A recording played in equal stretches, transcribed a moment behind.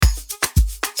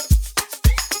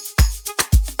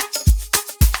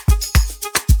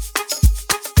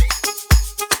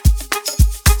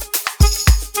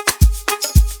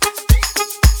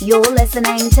You're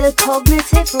listening to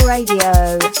Cognitive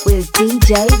Radio with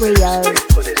DJ Rio.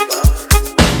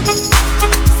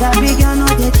 Sabi girl no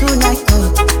dey too like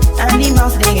talk,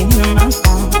 animals dey in human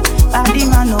form. Body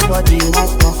man nobody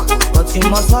like talk, but you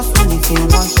must hustle if you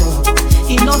want shop.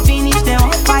 If no finish dem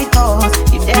won't fight us,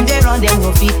 if dem dey run dem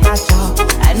go fit catch up.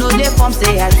 I know they form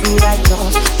say I too like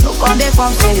us, no come they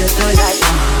form say you too like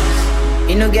us.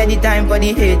 You no get the time for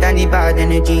the hate and the bad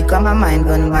energy, come my mind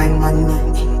gun my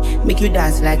money. Make you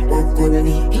dance like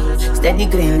broccoli, steady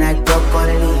green like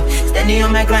broccoli. Steady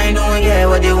on my grind, don't hear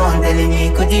what they want telling me.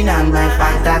 Could you not my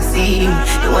fantasy?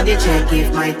 They want to check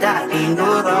if my tapping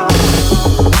go wrong.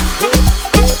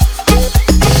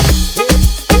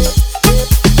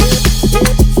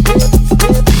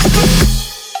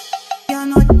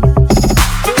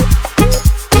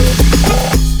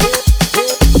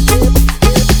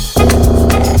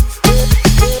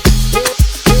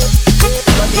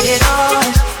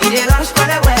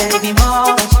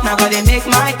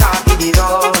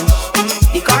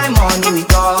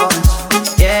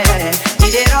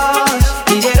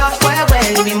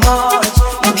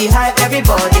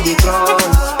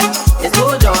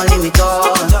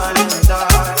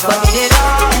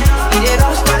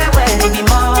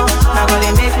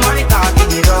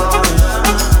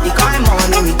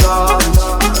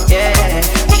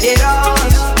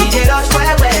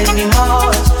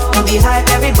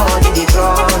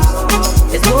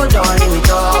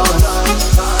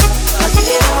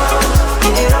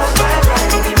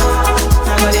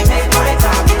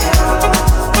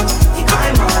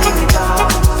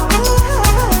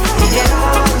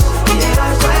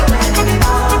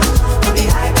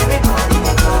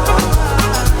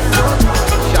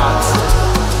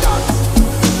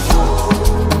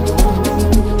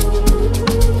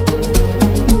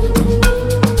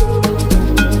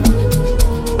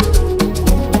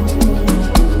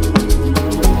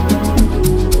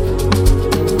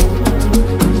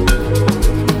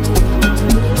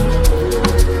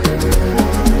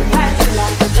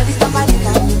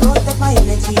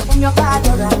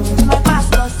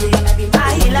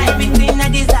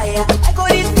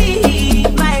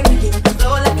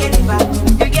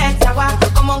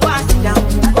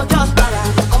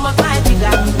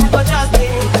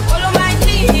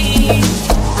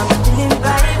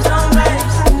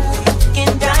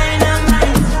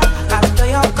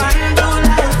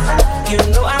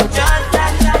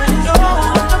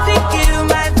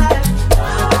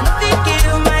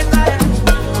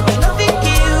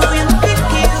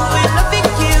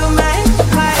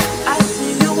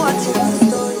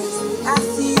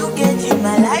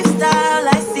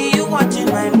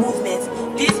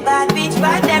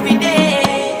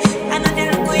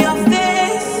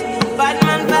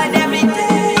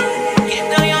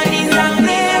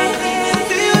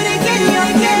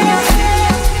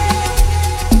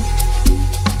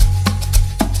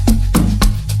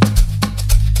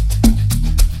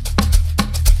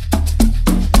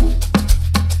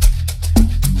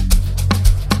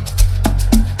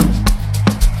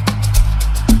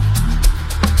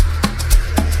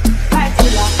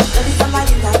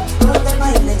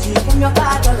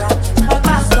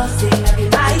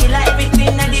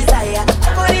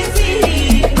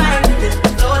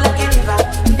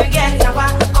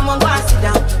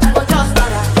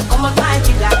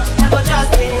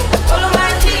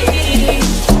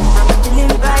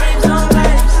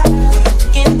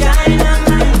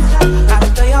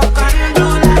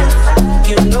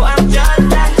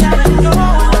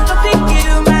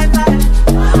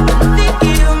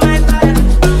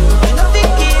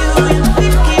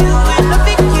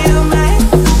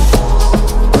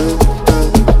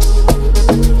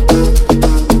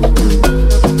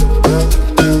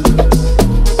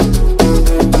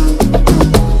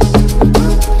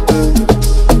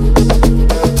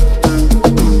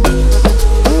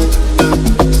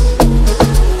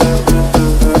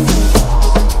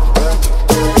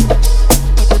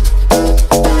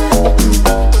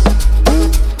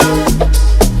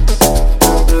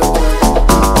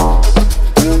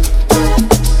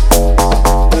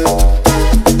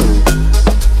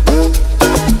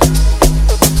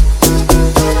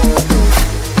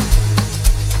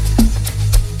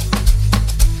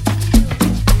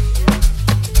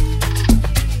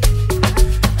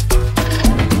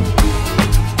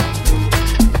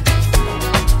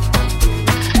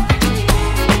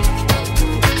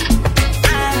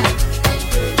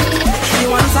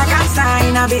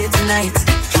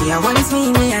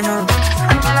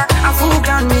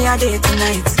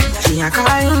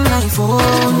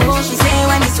 She say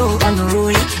when it's so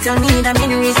unruly, tell me the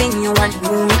main reason you want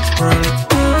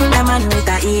me. The man with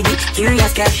a ED,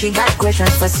 curious girl, she got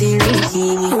questions for Siri.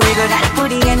 Wiggle that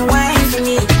booty and wine for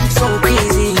me, so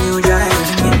crazy you drive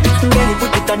me. Girl, you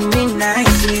put it on me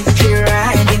nicely, she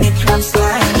riding it, I'm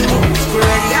sliding.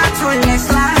 Spread your toe legs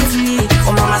slightly,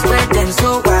 oh mama spread them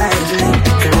so widely.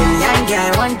 Caribbean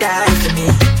girl won't die for me,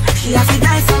 she has to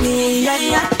die for me, yeah,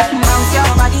 yeah. Bounce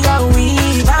your body out, we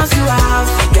bounce you out.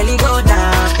 Girl, you go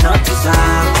down, not too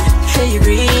soft. Sure you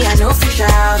agree, I know fish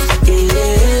out,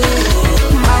 yeah.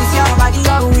 Bounce your body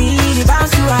out, we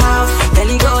bounce you out. Girl,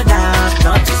 you go down,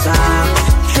 not too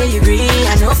soft. Sure you agree,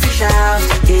 I know fish out,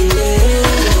 yeah.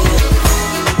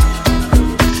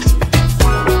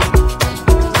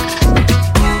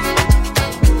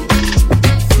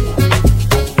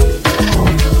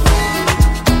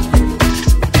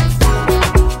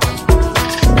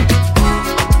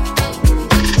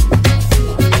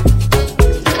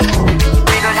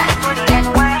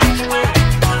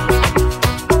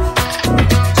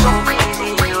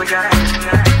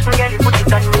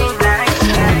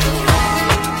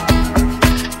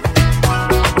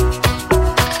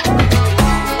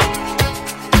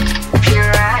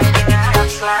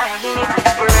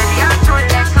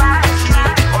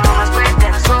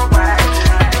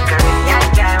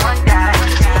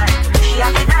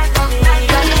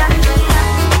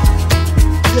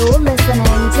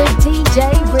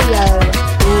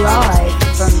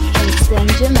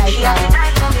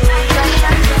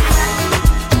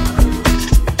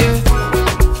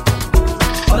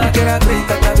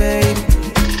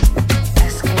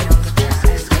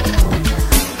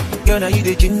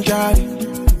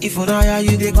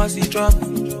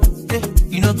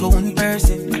 You know go one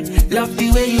person. Love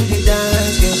the way you did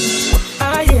dance, girl.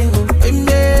 I ain't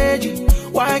made you.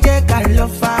 Why get got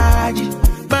love for you?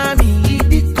 Mommy, you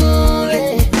be cool.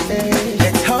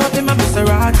 Let's hop in my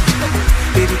Maserati.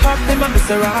 Baby, hop in my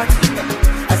Maserati.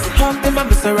 I said hop in my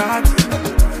Maserati.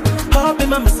 Hop in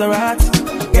my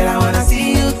Maserati. Girl, I wanna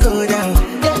see you go down.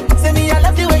 Say me, I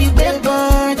love the way you bend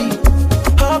body.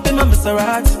 Hop in my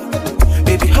Maserati.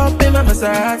 Baby, hop in my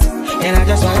Maserati. And I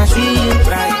just wanna see you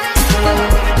right.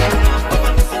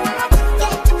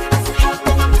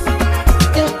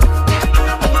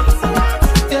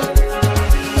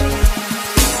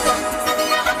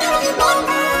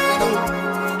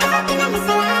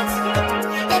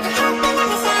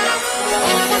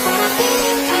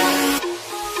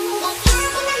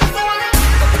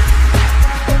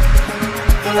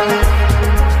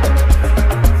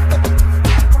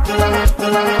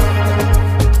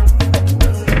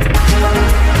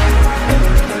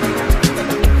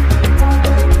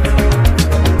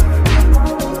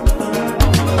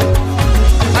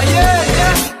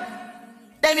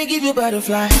 Give you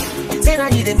butterfly. Say now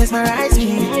you did mesmerize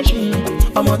me.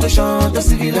 I'm on the show to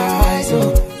civilize.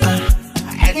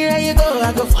 Anywhere you go,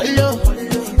 I go follow.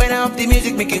 When I up the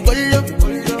music, make it go low.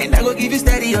 And I go give you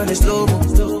steady on the slow.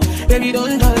 Baby,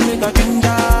 don't tell me that you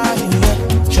die.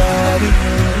 Shawty,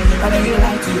 I know you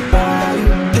like to party.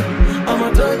 I'm a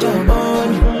touch of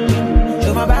money.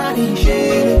 Show my body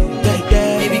shit.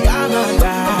 Baby, come on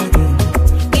back.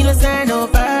 Innocent, no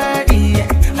party.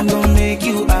 I'm gonna make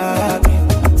you happy.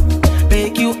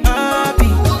 Make you happy.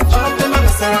 Up in my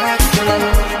Maserati.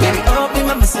 Baby, up in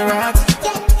my Maserati.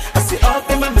 I say up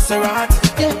in my Maserati.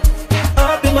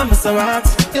 Up in my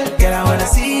Maserati. Girl, I wanna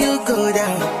see you go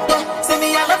down. Say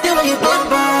me, I love the way you put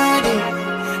body.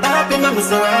 Up in my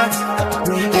Maserati.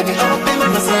 Baby, up in my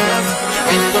Maserati.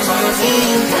 And I just wanna see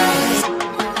you dance.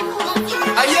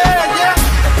 Yeah, yeah.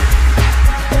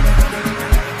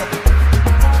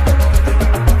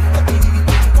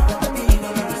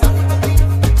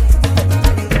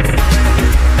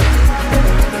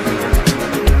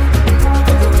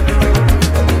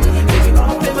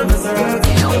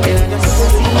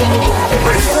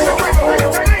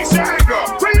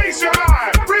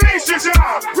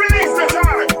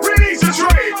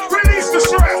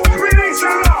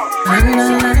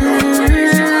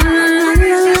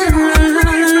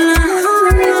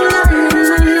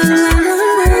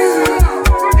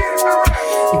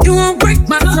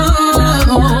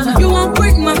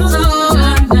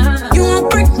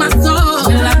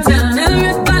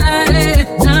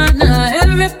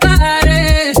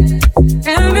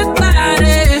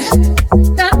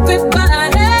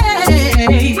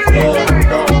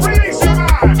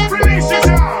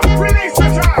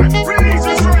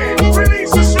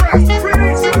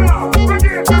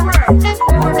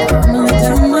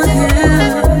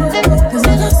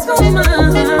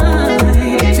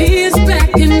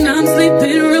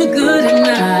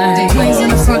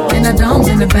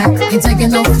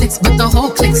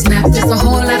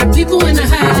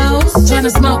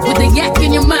 Tryna smoke with the yak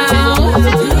in your mouth.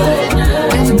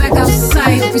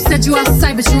 heard you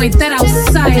outside, but you ain't that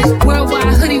outside.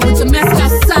 Worldwide hoodie with the mask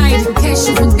outside. In case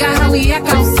you forgot how we act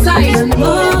outside.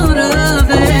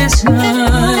 Motivation.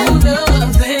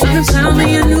 Tell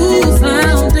me a new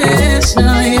foundation,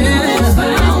 yeah.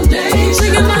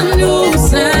 Singing my new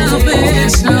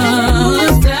salvation.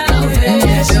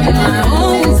 My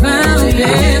own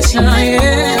foundation,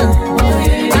 yeah.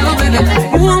 Oh, baby,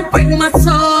 you won't break my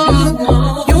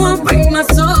soul. You won't break my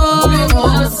soul.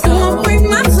 You won't break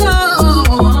my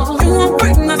soul. You won't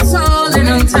break my soul. And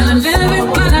I'm telling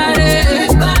everybody,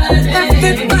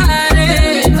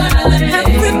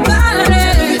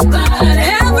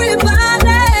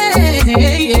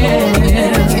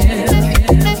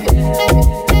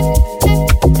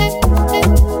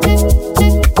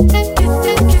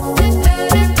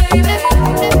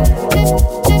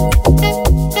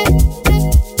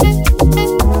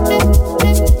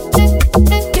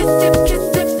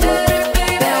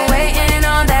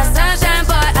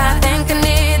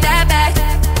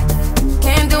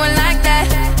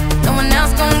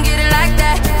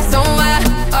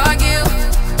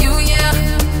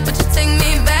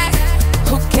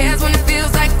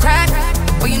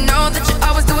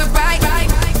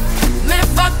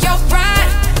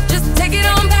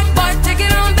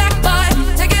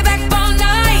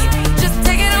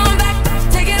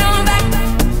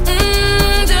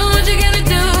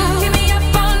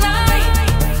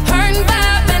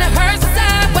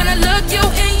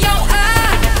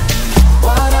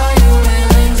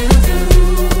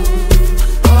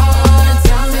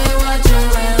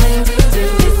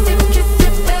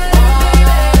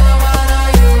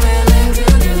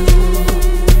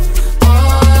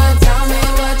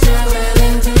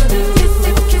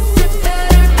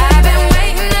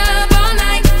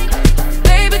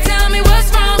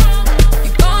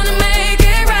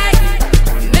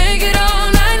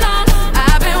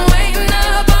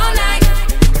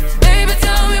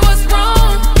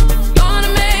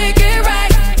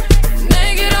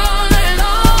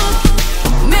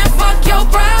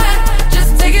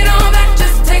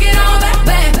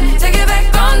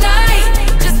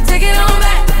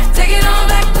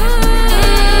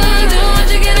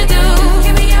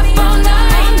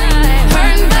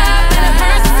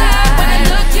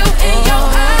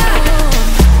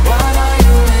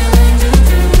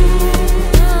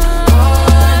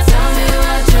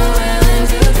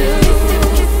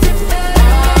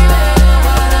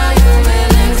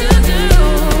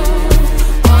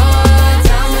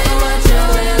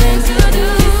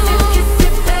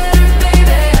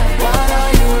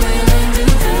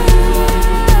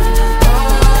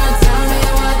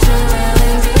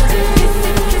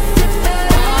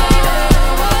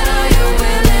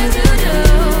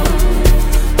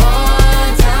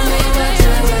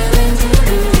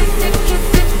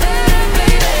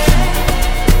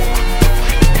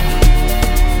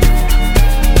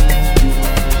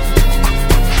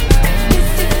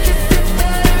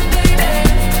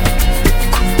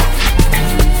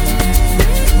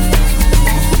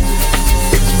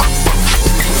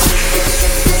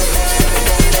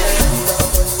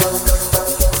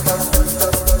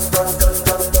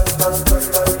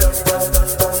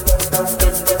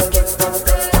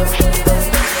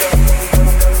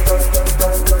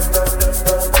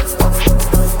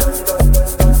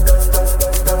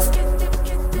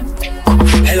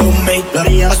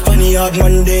 hard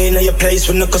Monday, now your place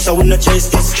when the cause I wanna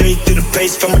chase this straight to the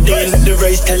pace from a day into the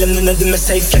race. Tell them none of them are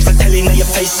safe, flex I tell you now your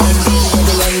face.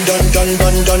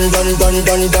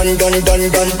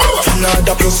 Done.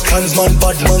 Fanada plus clansman,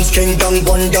 bad man's king down,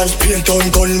 one dance, paint on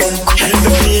gunman.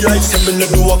 Everybody like seven of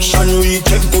the action, we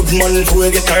check good man before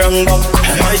we get a wrong back.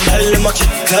 My style, them a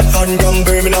kick, clap, Van Dam,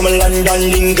 Birmingham, London,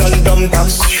 England, Dam.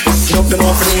 Snub them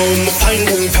off the room, I find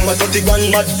them from a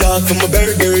 31 mad dog, from a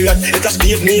burger yacht. It has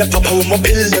paid me a top, how my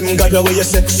pill them, got away a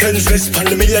sex senseless, pan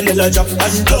the $1 million job.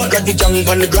 And dog got the junk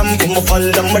on the gram, from a fall,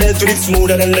 them ready to it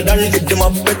smoother than the done, pick them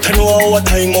up. Better know our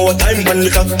time, pan the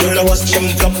clock. Till I was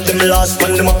jumped up, them last,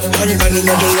 pan them up. Pan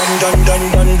another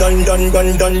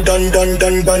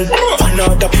done.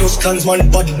 Another plus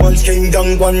clansman, bad man's king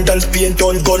down, one dance, paint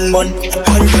on gunman.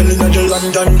 Pan another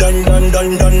done.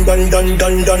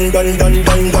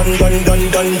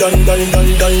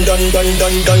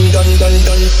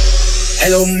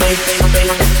 Hello, mate.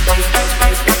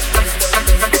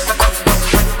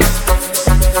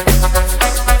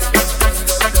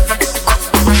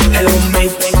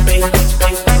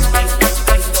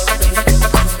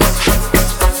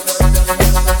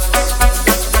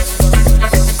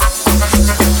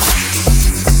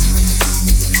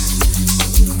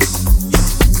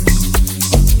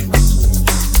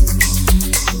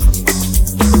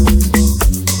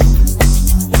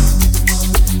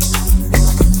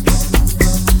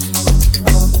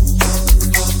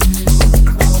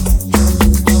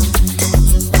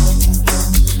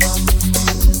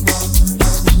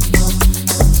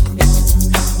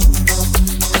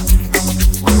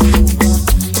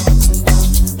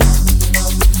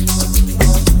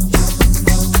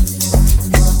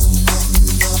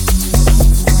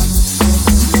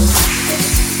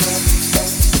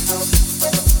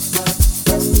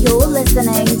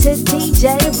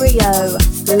 DJ Rio,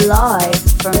 live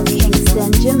from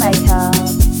Kingston, Jamaica.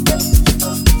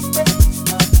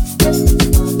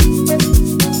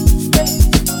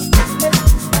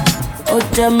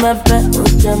 Ojo mape,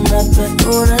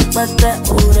 urekpate,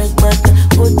 ojo mape, urekpate.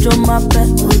 Ojo mape,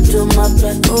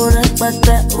 urekpate,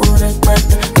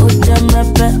 ojo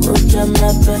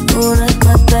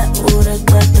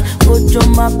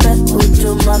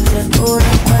mape,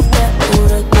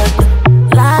 urekpate.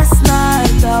 Last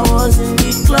night I was in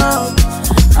the club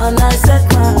and I set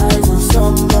my eyes on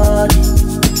somebody.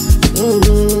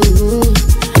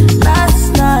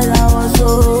 Last night I was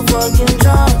so fucking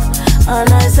drunk and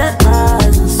I set my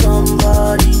eyes on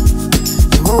somebody.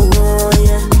 Oh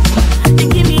yeah. She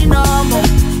give me number,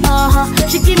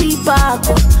 she give me back,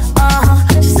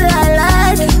 she say I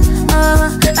like it,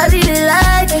 I really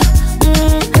like it.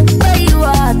 Where you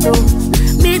at though?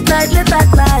 Midnight, late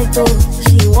at night though.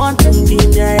 She want to be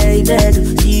there,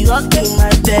 she rocking my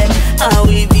bed, and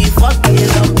we be fucking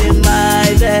up in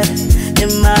my bed,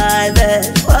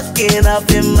 fucking up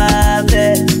in my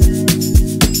bed.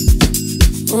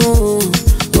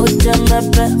 Ojo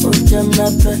mape,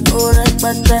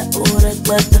 urekpate,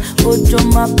 ojo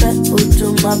mape,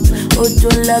 ojo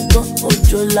lego,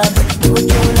 ojo labe,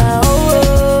 ojo la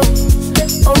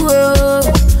oh,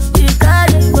 you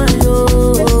carry for you,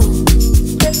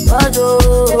 ojo,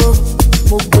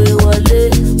 mo gbe wọlé,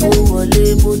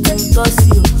 mo tún tọ́ sí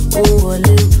o,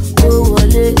 wọlé, mo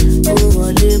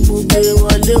gbe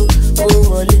wọlé o,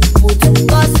 wọlé, mo tún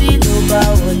tọ́ sí ló bá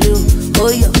wọlé o,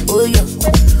 oyo.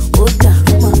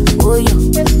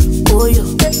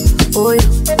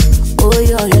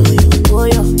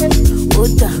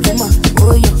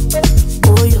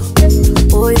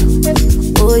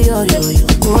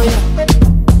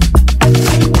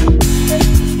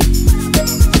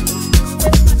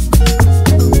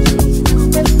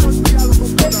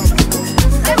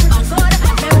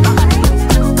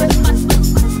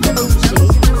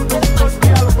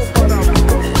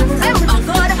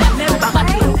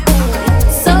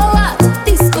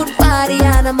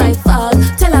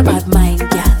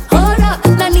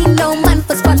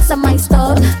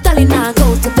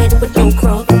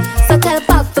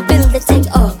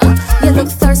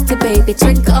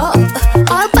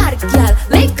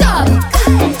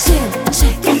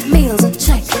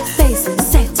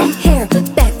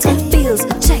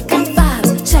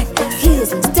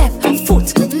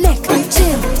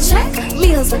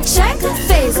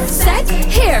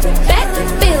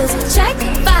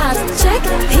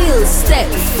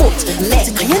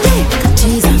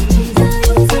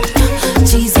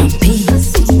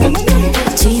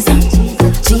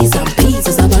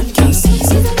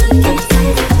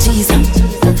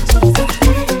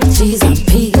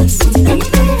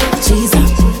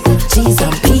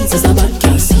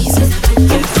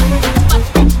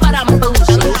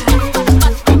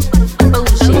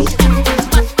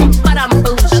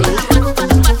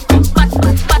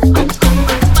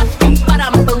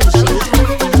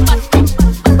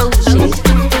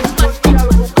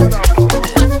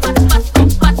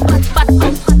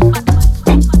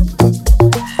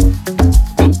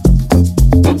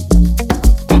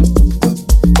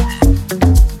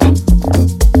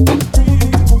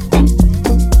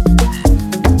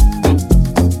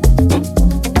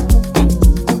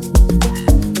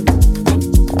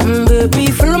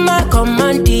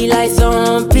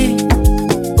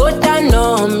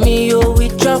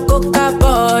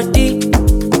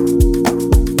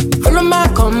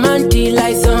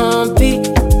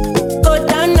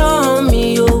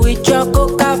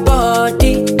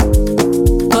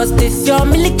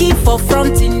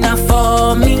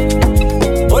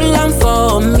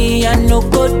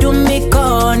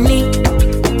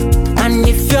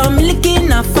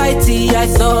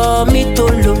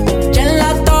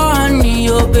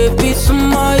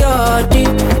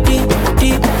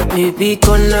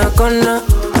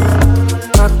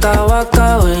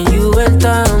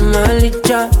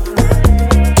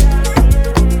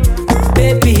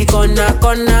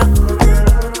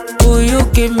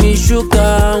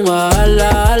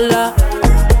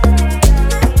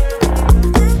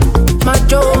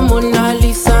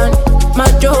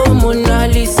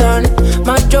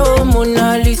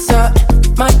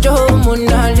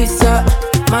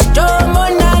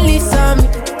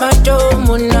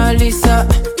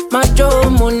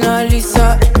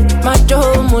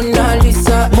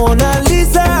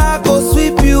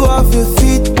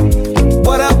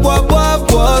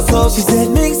 She said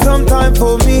make some time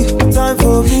for me.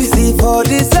 See for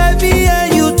this life,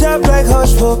 and you tap like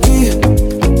hush for me.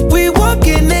 We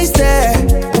walking next there.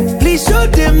 show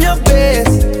them your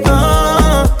best.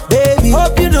 Baby,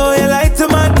 hope you know you light to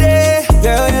my day.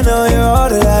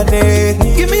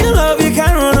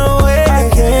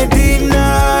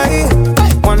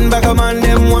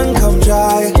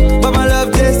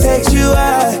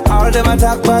 them I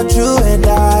talk about you and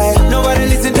I. Nobody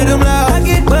listen to them loud. I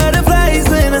get butterflies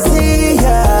when I see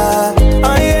ya.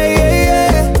 Oh yeah, yeah,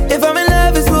 yeah. If I'm in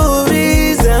love, it's for a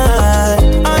reason.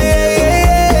 Oh yeah,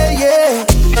 yeah, yeah, yeah.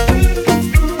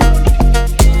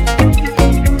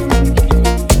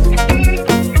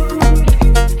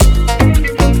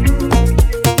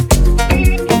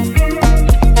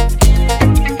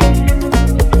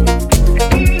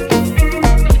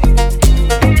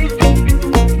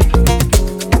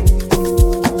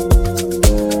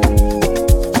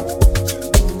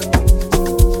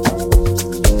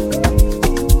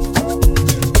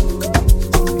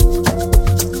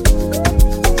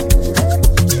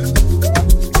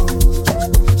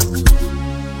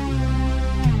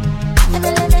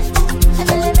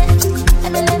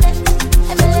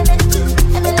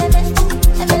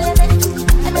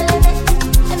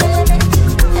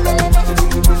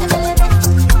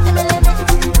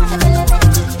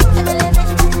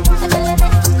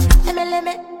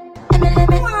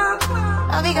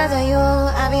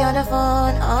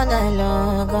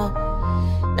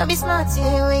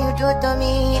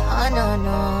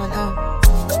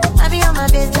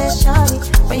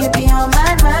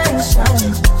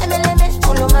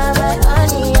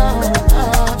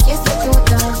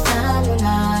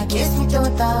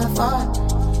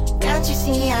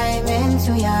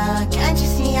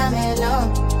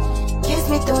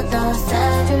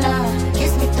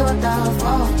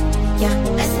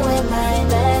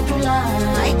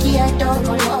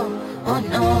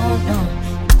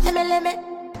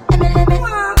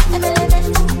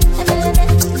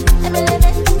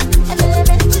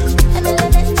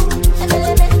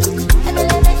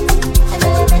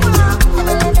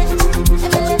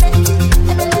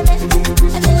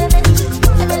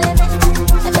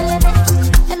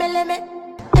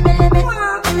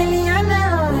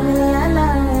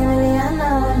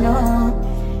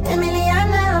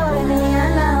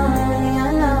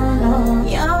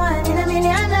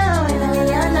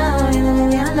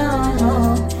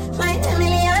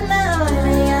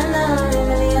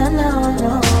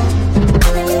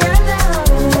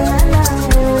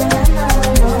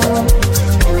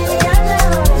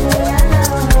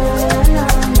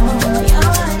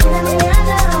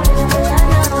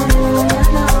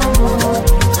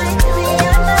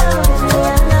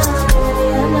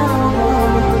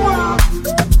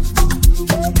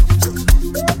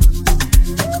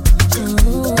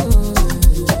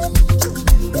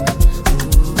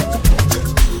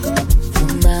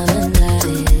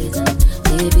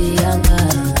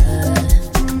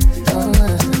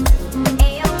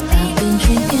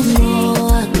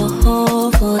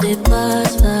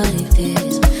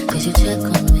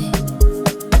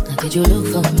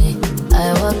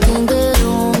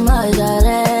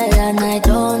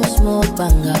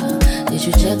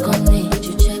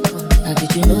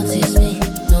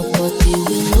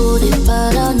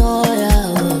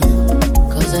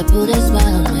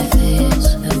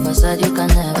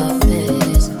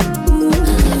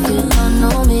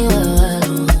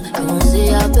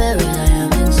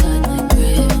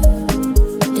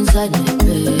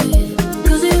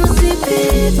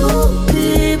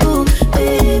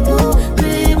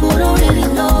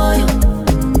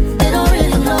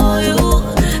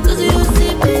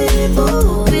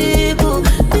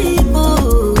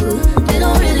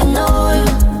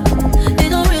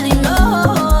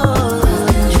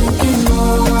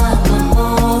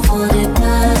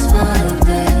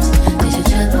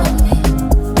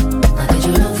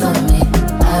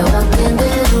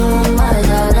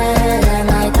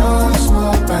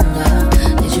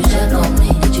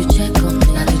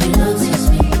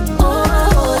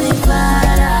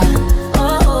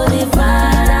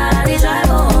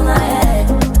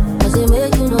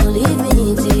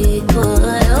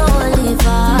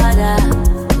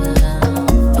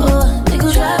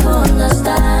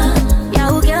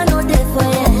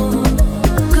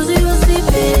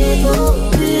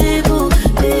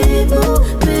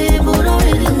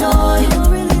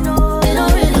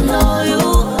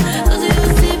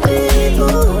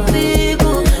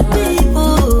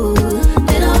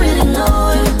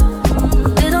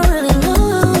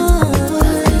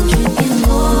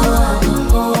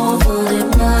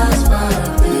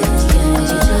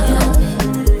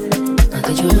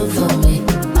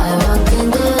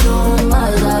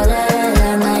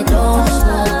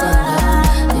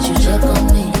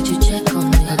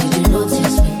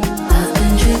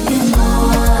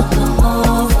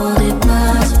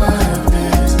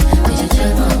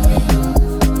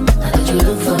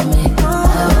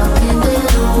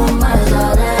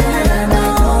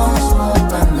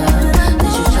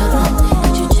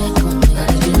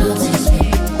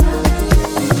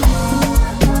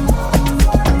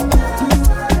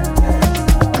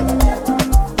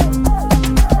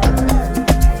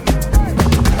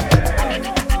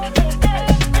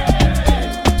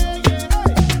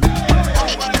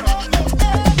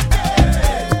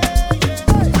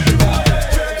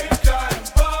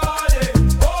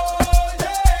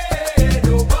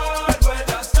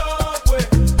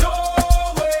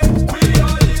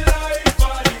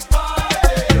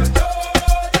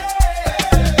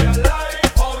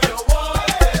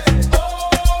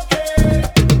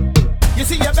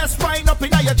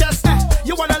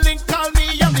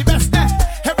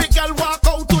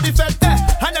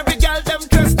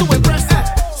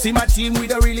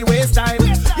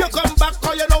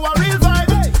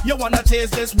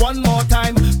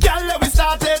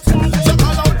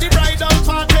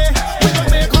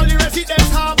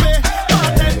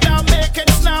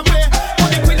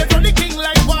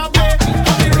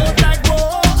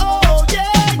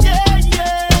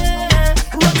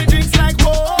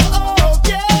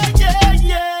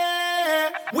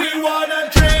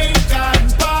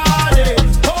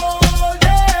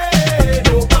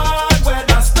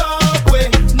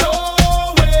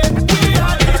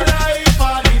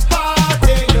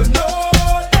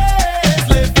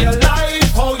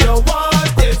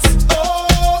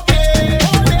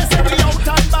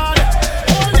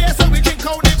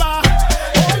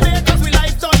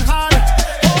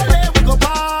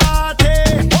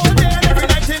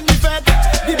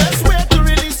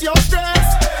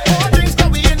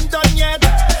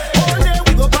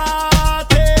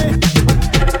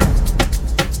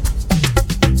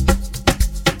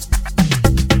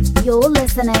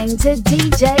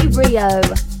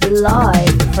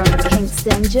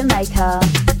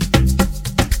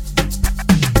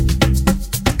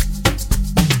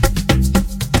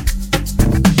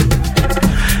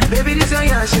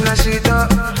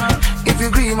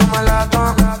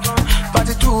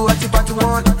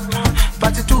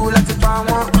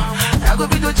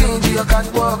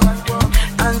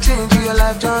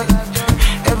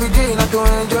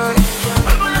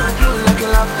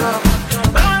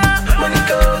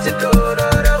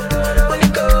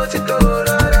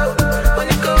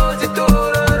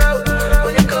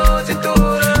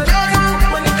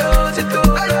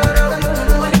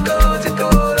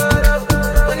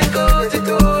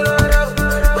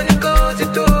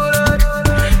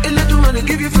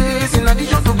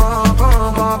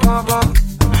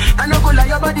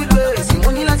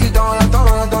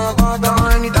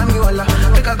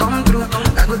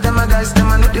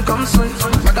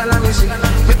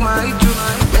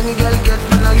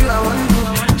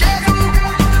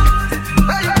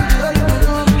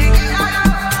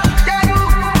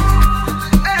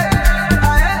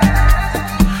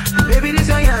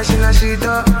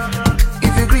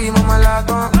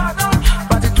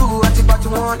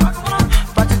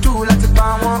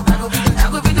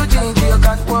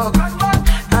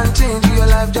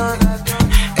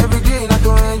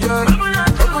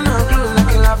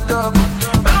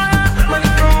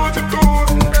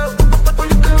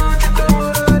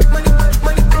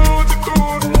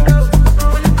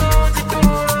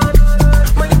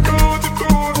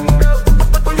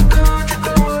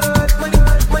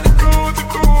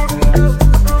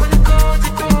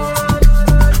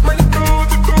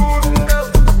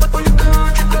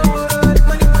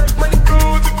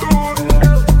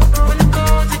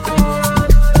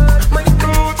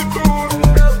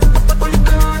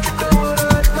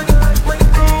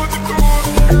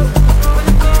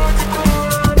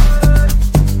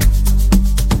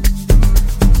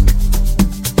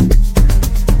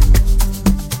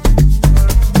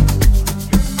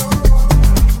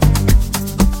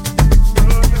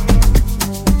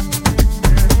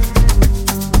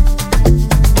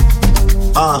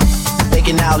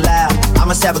 Thinking out loud, I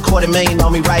must have $250,000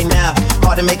 on me right now.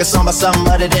 Hard to make a song about something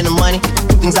other than the money.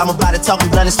 Things I'm about to talking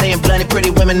blunt and staying blunted.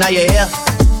 Pretty women, are you here?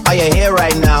 Are you here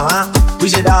right now, huh? We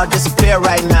should all disappear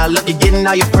right now. Look, you're getting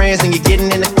all your friends and you're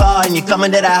getting in the car and you're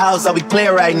coming to the house. Are we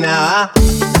clear right now, huh?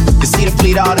 You see the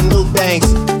fleet, all the new things.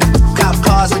 Cop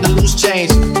cars with the loose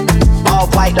change. All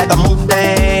white like a moon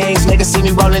things. Niggas see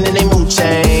me rolling and they mood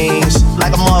change.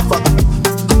 Like a motherfucker.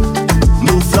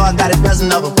 New floor, I got a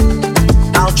dozen of them.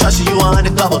 I don't trust you, you are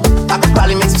undercover. I could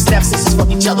probably make some steps sisters fuck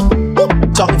each other. Woo.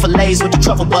 Talking fillets with the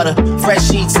truffle butter. Fresh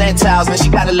sheets and towels, man, she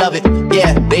gotta love it.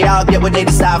 Yeah, they all get what they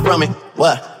decide from it.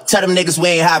 What? Tell them niggas we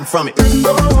ain't hiding from it.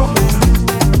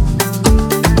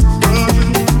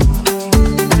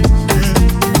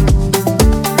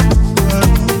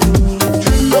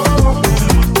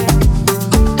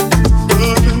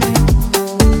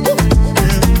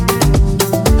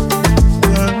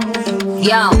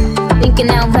 Yo, thinking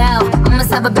out loud. I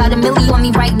must have about $1 million on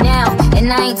me right now.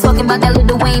 And I ain't talking about that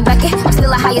Lil Wayne record. I'm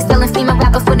still a highest selling female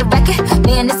rapper for the record.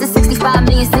 Man, this is 65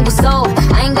 million single soul.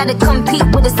 I ain't gotta compete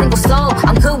with a single soul.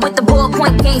 I'm good with the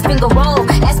ballpoint game, finger roll.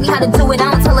 Ask me how to do it,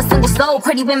 I don't tell a single soul.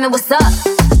 Pretty women, what's up?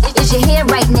 Is your hair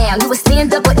right now? You a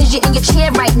stand up or is you in your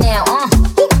chair right now?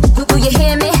 Do you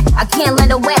hear me? I can't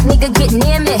let a whack nigga get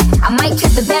near me. I might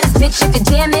kiss the baddest bitch if you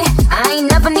damn it. I ain't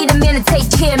never need a man to take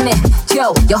care of me.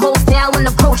 Yo, your whole style and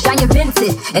approach I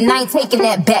invented. And I ain't taking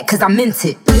that back cause I meant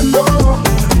it.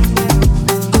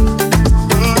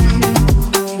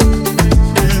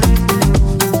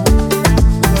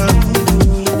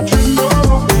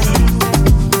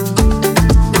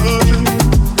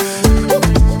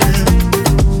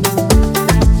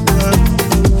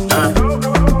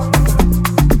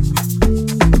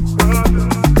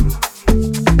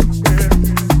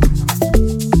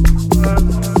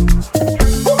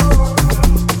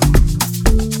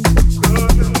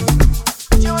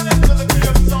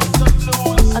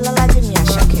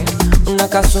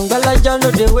 Unaka sungbala ja no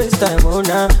dey waste time, oh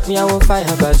nah. Me I want fire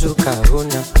bazooka, oh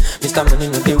nah. Mr. Money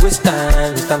no dey waste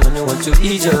time, Mr. Money want to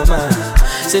ease your mind.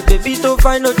 Say baby to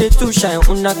find no dey too shine,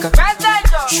 unaka.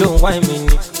 Show why me.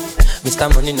 Mr.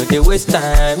 Money no dey waste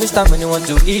time, Mr. Money want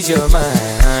to ease your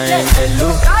mind.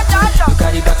 Hello, you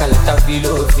carry back a lot of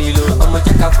filo. I'ma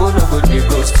check a phone, no go dey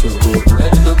ghost you.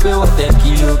 Ready to pay what 10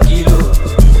 kilo.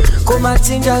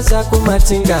 Kumatingaza,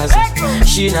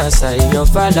 Shinasa in your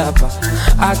falapa.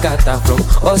 Agata from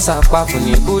Osaka,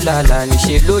 Funi Bulala,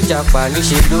 Nishe lo japa.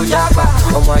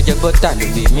 Omo ajebota no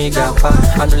be me gapa.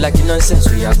 I no like the nonsense,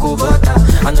 we are go butter.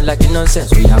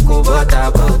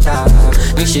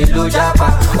 Nishe lo japa.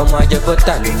 Omo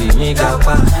ajebota no be me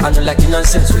gapa. I no like the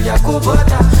nonsense, we are go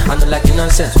butter.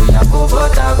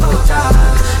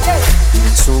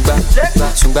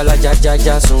 Sunga la ja sunga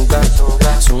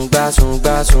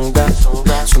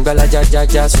la ja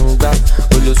sunga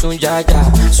olo sunga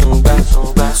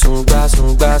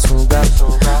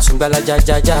sunga la ja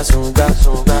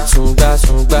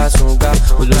sunga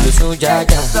olo sunga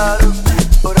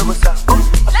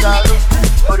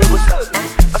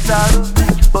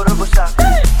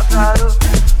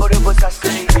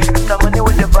Mr. Money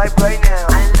with the vibe right now.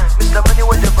 Mr. Money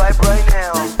with the vibe right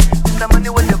now. Mr. Money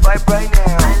with the vibe right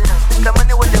now. Mr.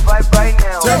 Money with the vibe right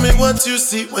now. Tell me what you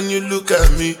see when you look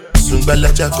at me.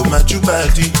 Sungbalaja go match you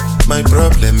body. My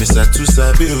problem is I too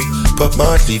sabi o. Pop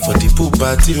Marley for the pool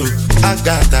party o.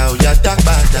 Agata o ya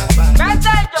dagbada.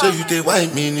 So you dey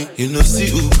wine me, you know see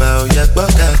Uber o ya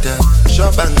gbọ́kada.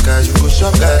 Shop anka you go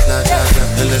shop gada.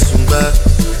 Ele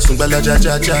Sungbalaja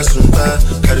sungba.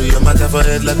 Carry your matter for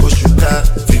head like Oshuka.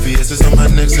 VVS is on my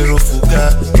neck, zero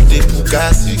fuga. You dey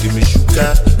puka, see give me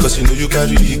sugar. Cause you know you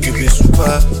carry it, give me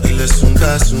super. Ele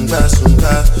sunga.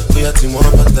 Oya ti mo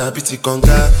bata biti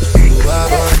konga.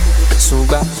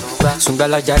 Sunga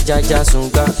la ja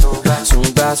sunga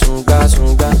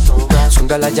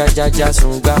la ja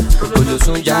sunga olo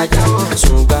sunga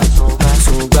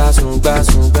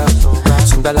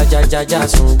sunga la ja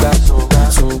sunga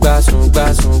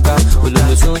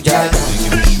olo sunga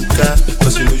give me sugar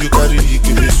cause you know you carry it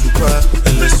give me super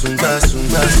ele sunga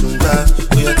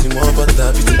oya ti mo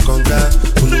bata biti konga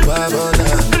oluwa boda.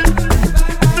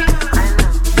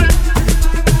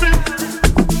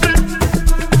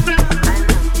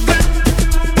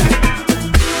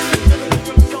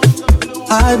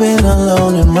 I've been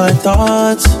alone in my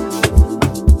thoughts.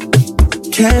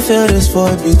 Can't feel this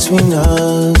void between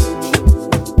us.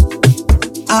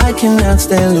 I cannot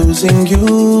stand losing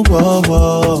you.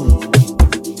 Whoa.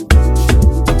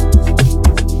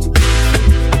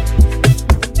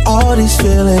 All these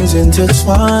feelings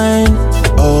intertwined.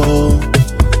 Oh,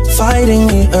 fighting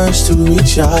the urge to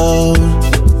reach out.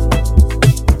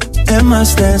 And my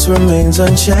stance remains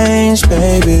unchanged,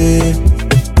 baby.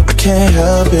 Can't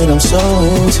help it, I'm so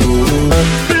into you.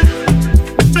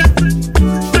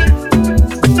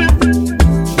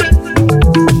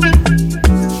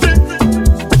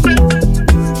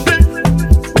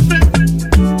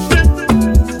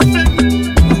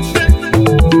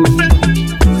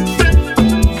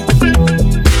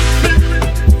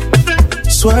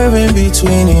 Swerving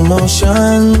between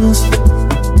emotions.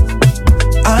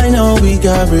 I know we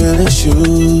got real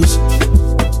issues.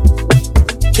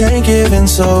 Can't give in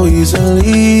so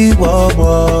easily,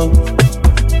 whoa.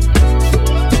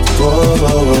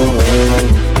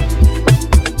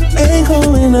 Ain't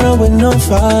going out with no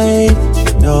fight,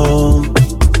 no.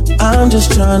 I'm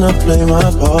just tryna play my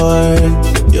part,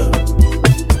 yeah.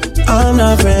 I'm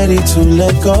not ready to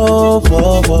let go,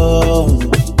 whoa.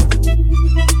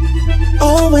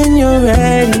 Oh, when you're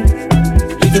ready,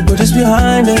 you can put this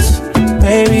behind us.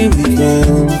 Maybe we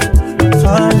can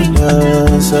find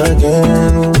us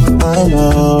again. I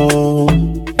know.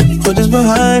 Put this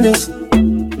behind us.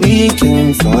 We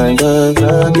can find us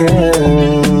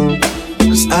again.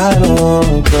 'Cause I don't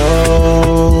wanna go.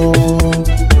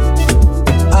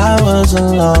 I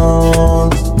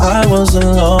was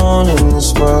alone in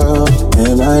this world,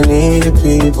 and I needed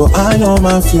people. I know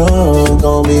my funeral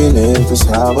gon' be lit. 'Cause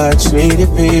how I treated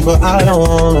people. I don't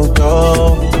wanna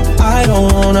go. I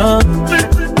don't wanna.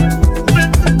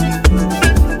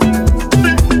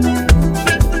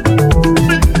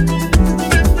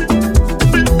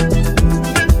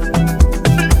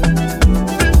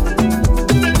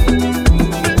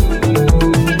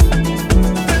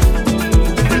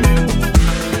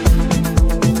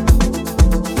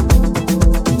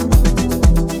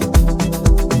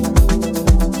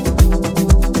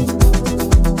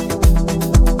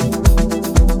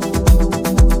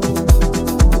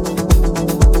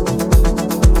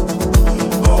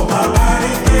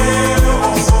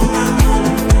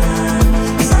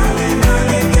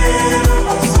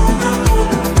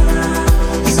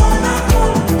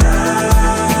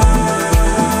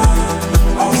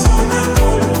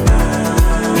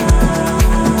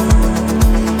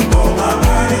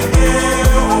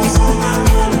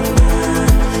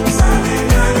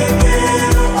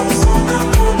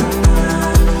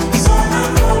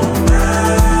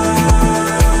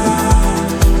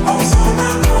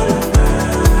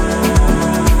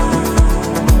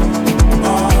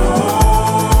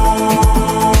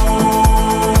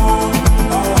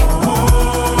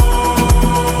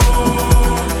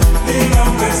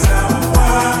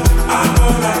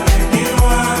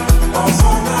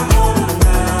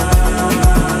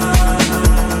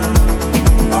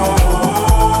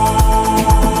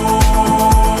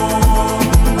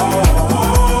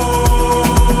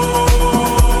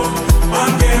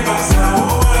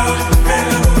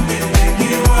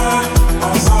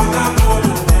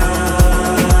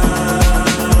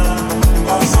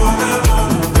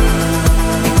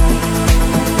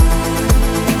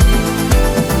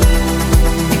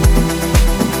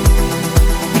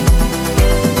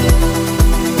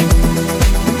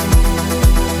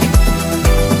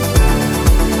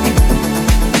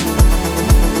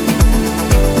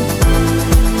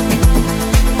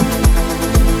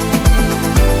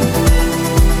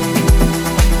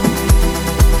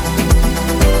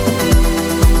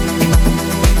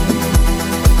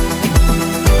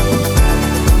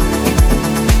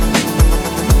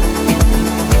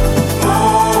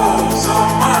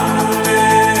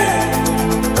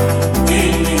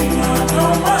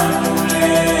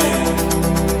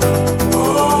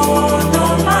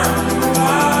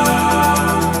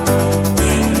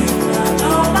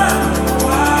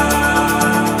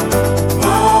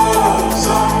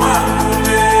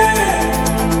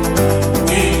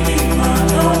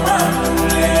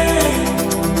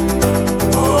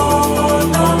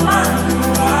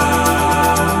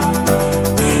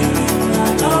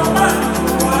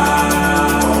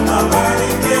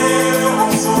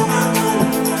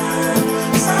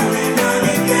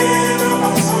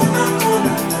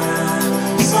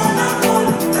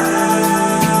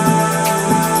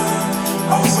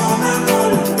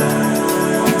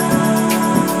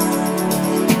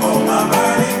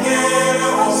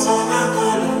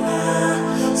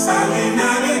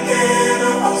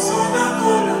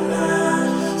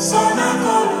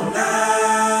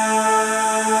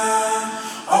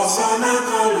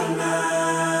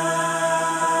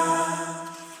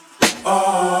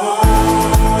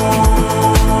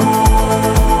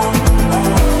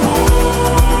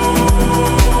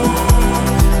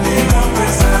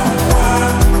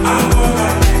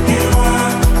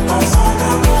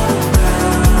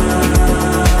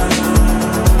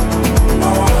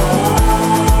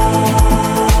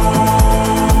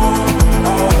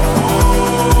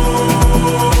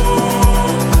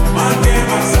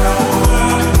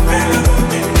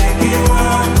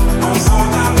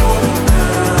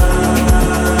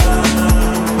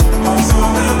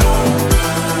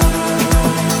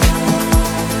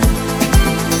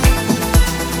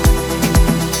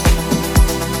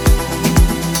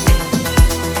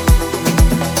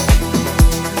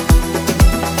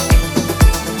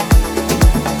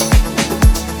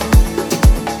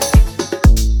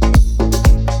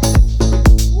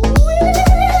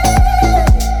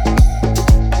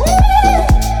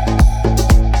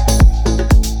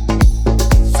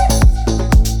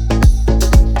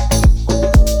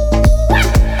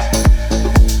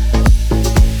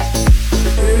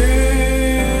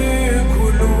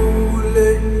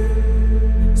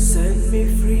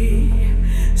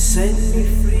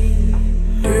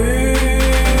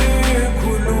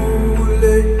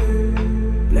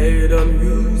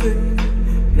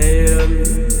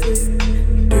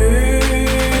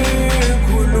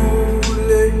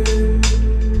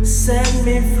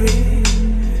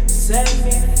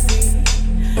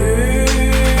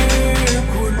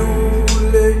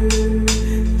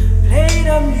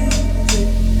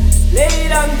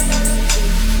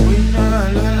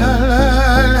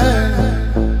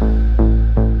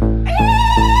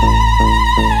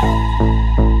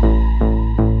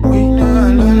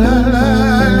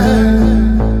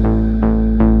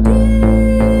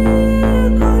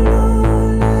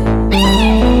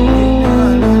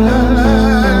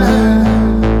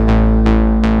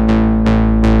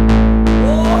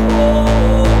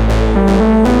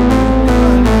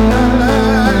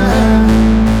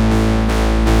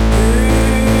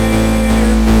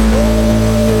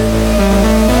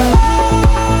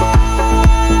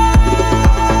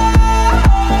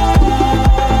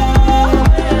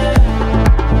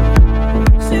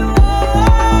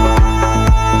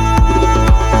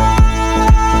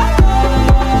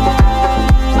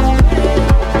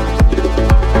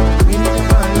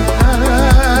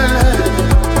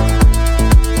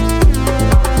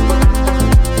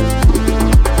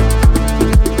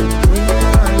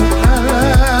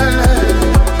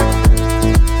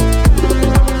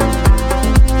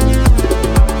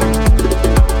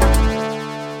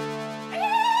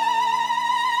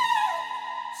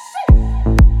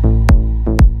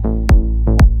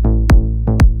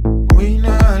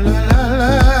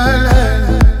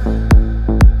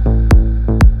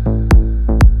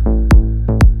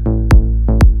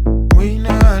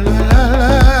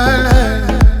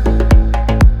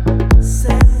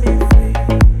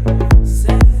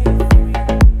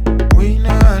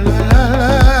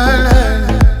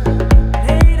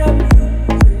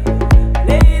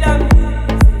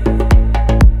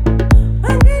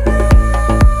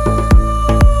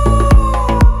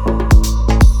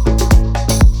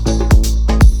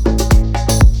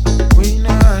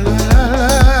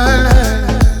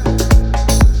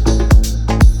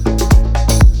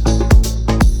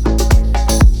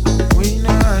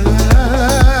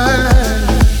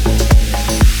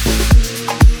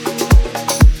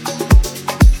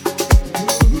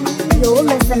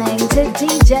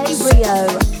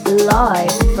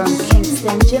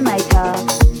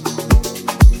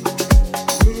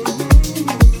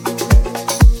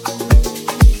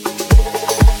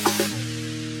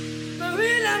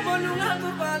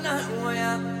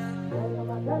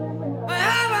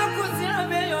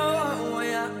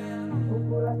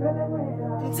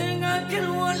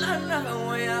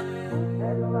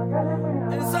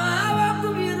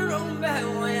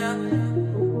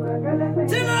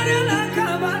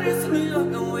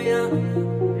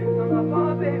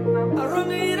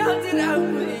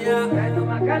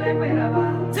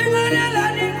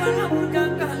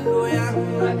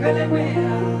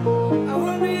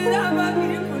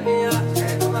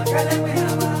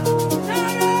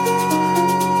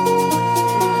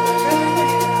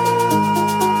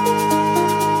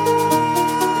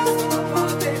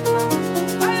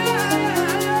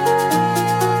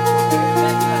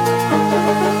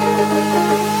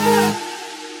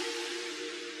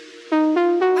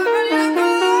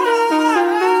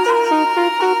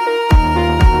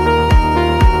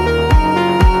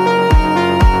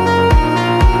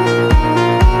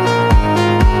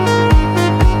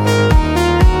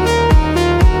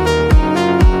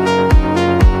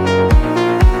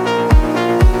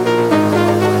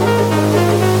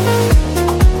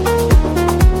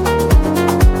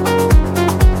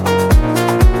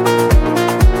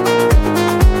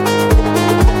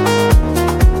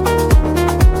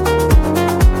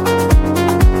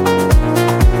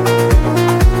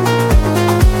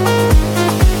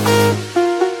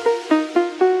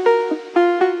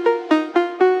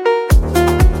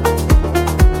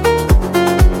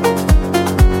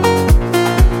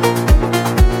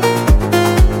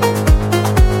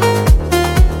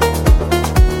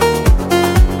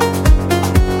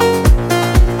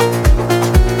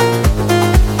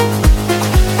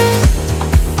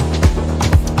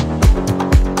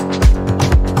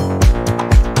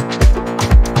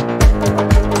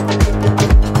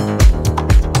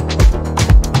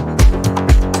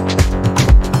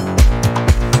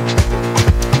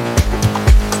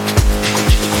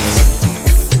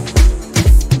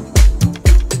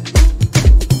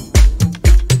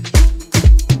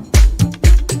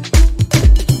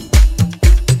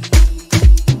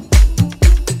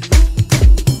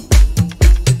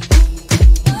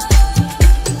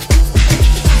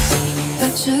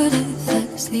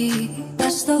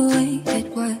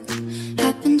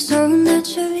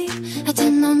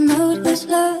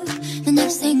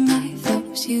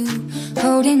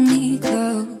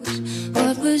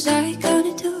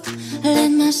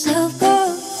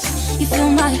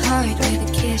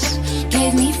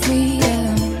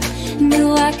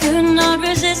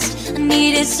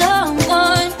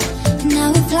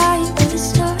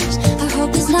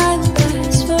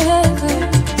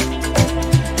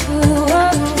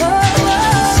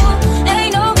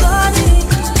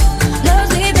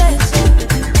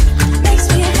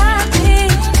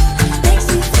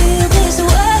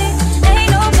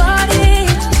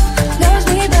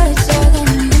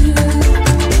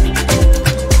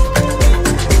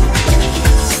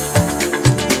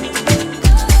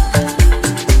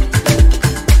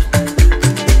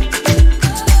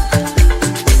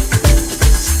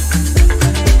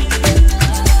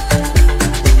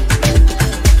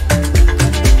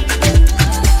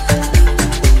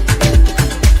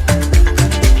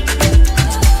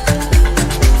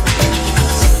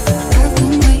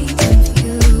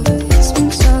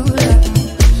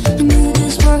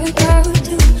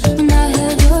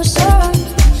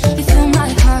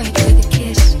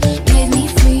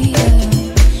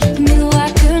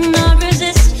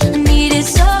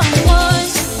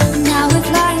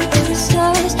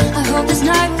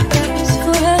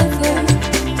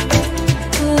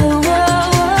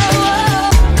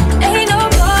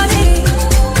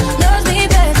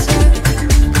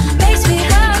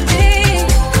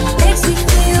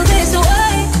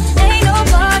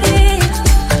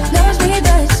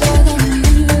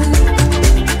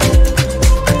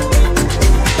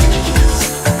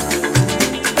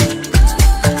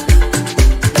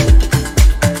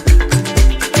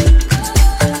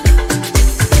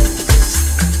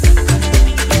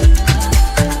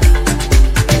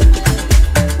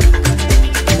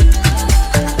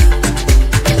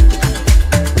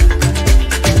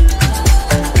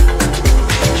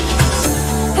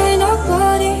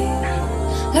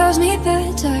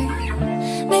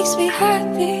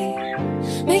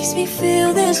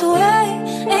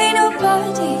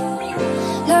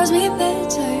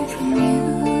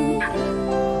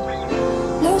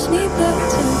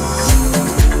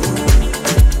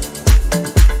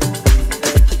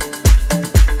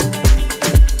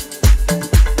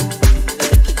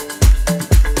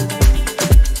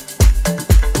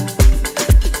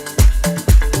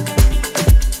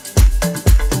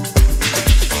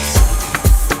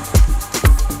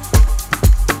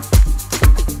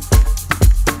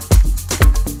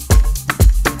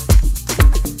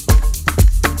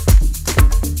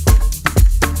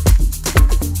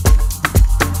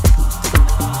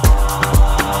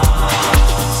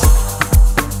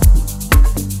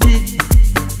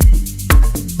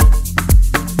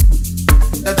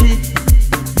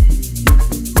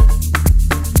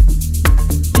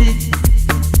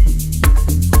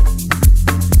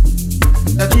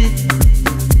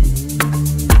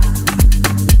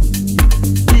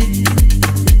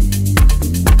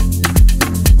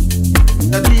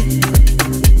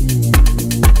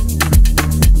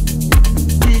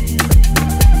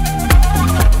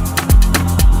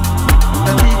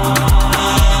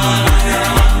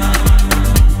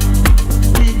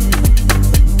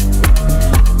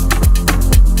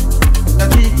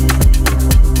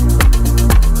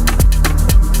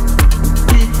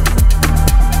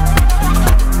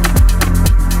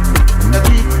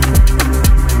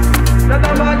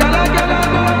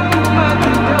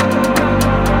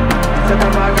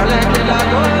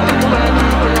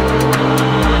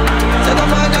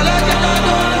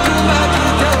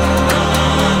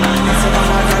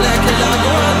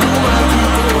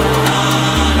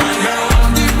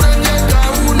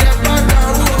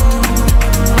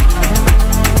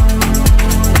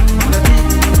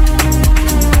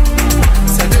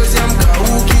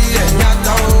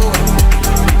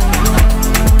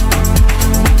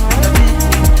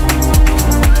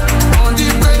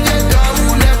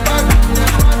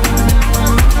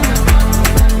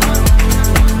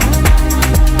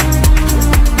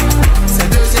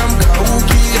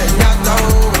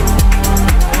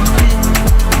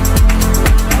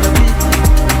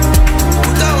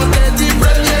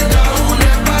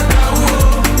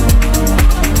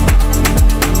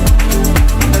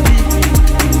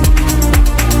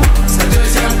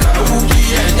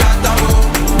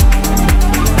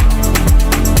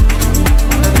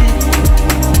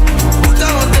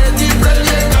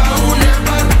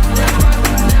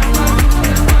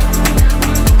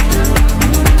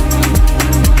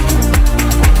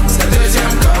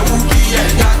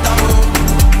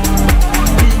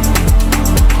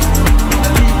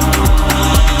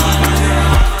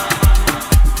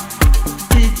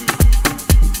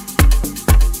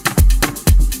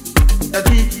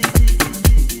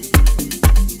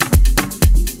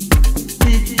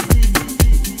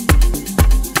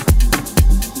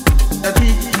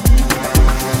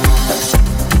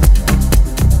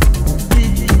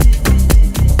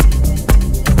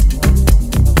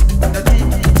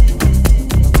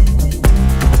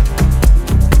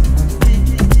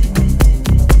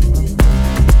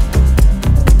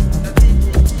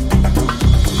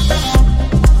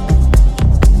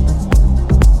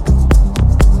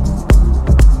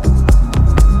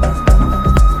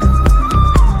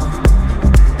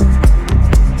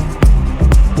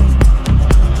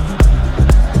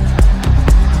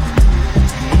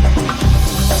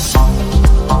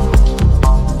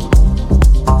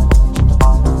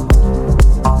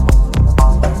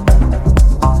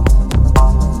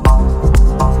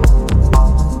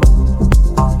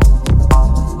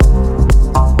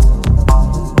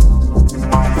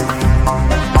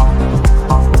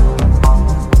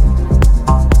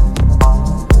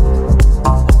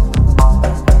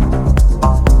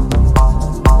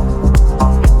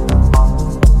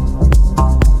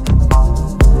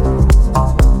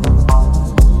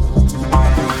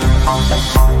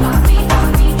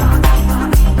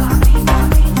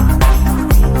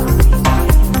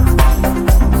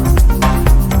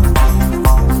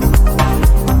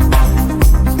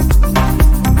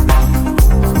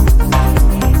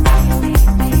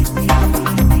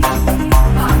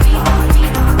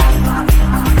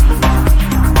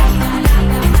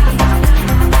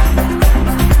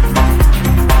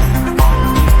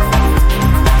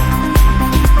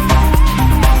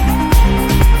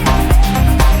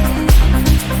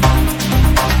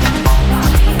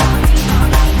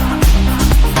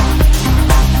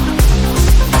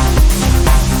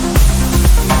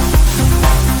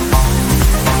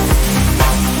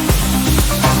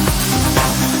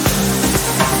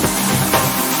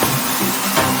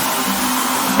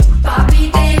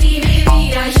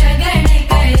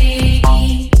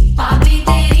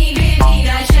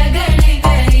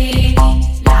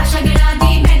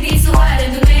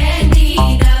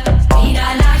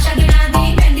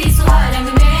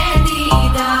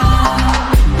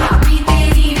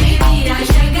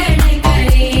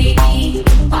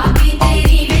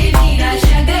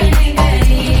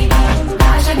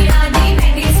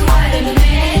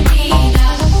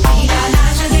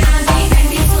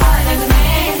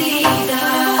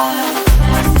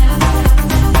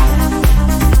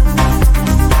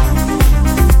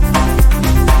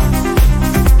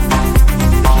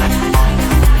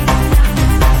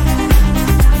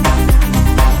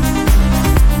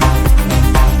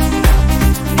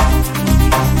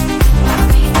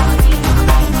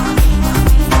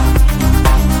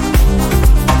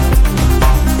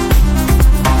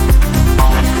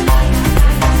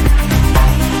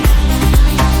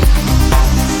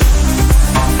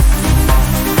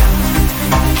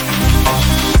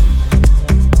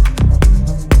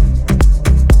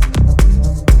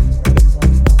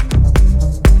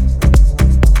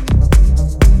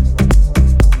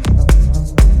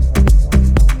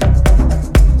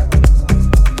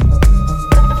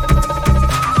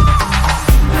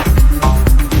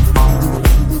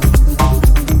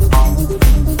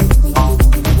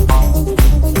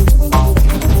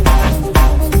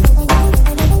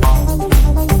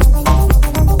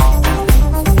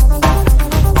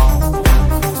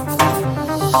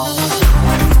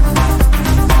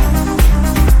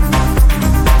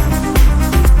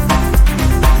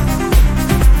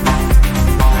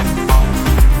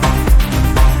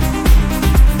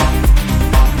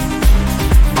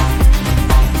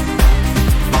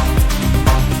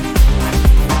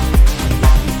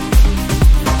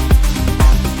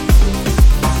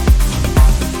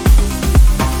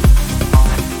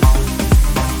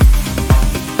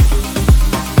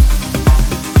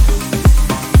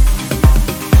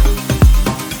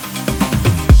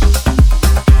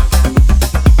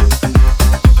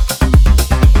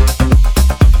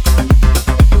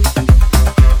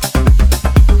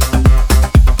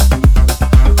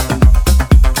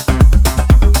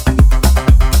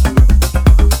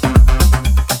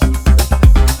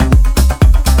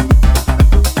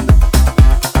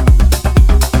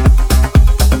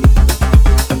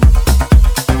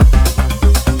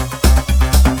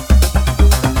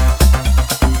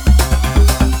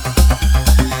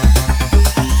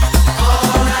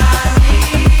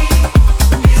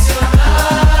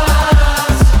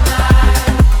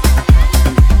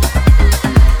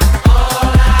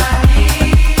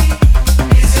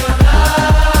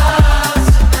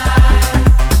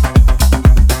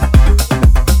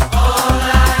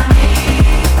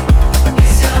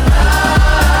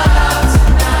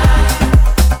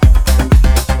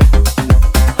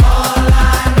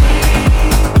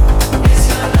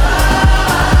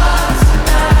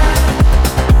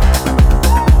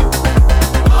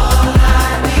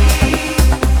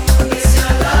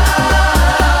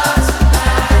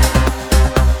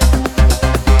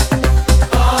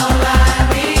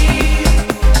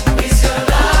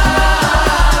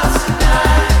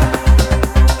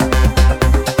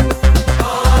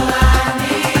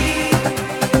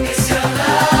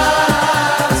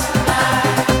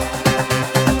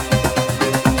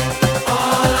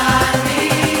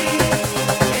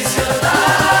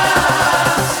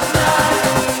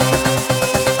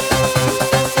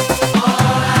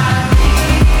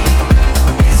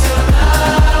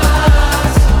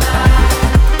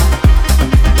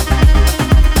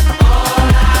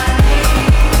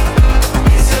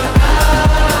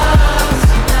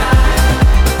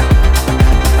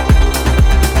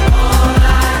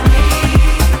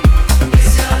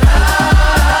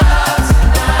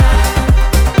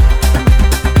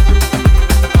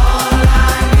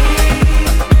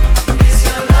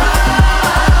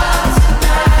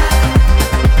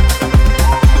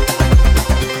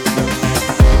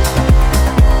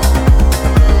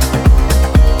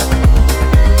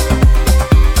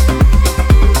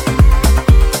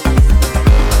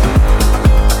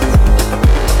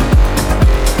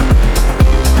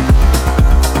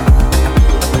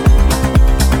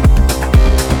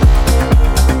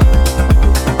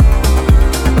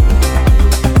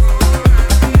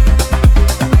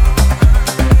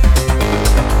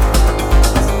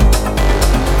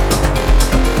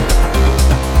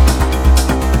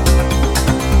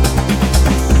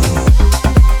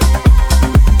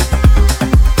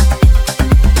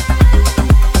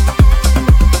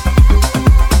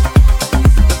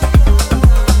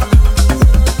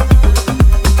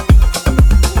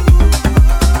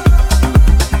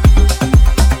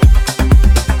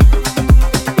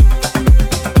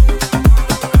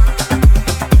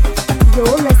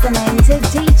 to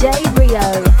DJ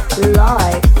Rio,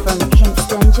 live from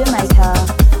Kingston,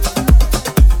 Jamaica.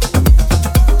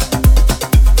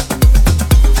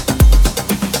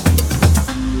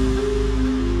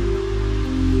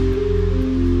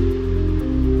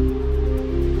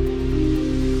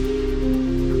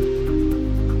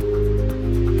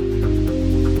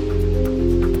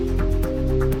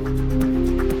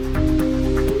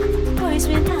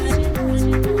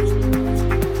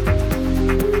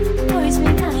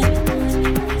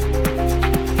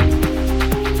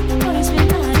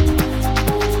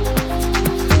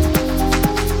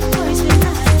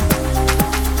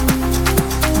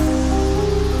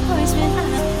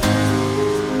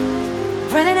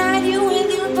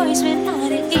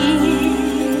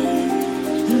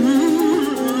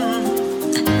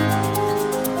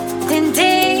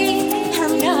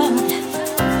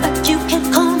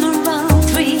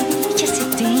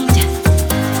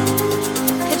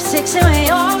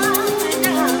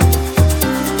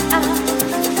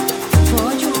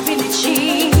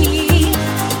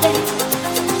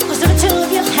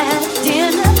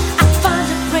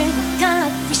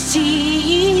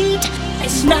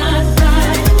 It's not